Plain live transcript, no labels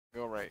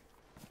Go right.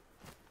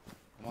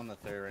 I'm on the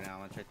third right now. I'm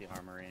gonna check the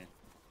armory.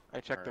 I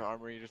checked the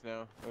armory just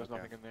now. There was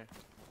nothing in there.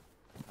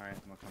 Alright,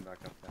 I'm gonna come back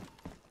up then.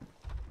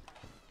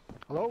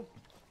 Hello?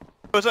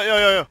 What's up?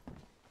 Yo.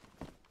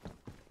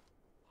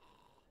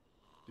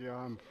 Yeah,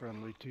 I'm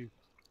friendly too.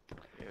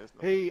 Yeah,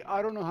 Hey,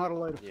 I don't know how to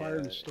light a fire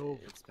in the stove.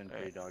 It's been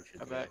pretty dog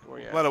shit. I'm at where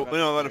you at?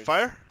 Let it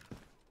fire?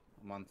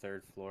 I'm on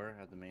third floor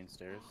at the main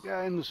stairs.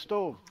 Yeah, in the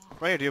stove.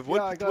 Right here, do you have wood?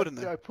 Yeah, I Put got. wood in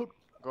there. I put.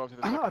 Go up to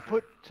the I second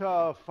put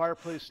floor.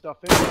 fireplace stuff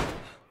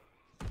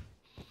in.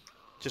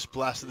 Just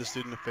blasted this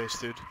dude in the face,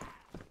 dude.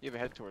 You have a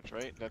head torch,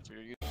 right? That's what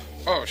you're using.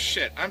 Oh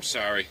shit, I'm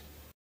sorry.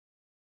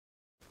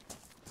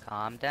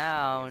 Calm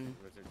down.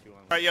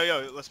 Alright,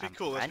 yo, let's be I'm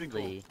cool, let's be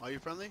friendly. cool. Are you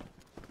friendly?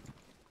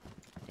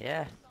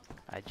 Yeah,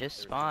 I just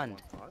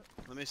spawned.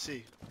 Let me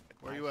see.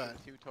 Where are you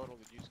at? 2 total.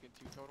 Did you skin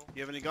 2 total?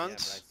 You have any Yeah, but I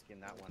guns?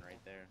 skinned that one right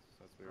there.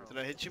 So that's weird. Did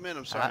I hit you, man?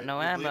 I'm I sorry. got no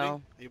Are you ammo. bleeding?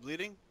 Are you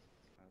bleeding?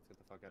 Let's get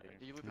the fuck out of Did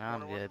here. you loot the No, I'm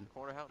corner one? good.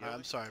 Corner house? Yeah,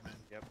 I'm sorry, man.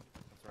 Yep,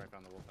 that's where I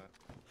found the wolf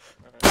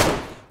at.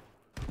 Alright.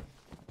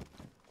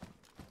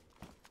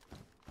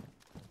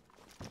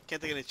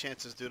 Can't take any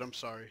chances, dude. I'm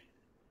sorry.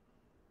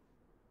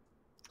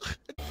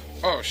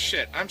 Oh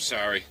shit, I'm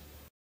sorry.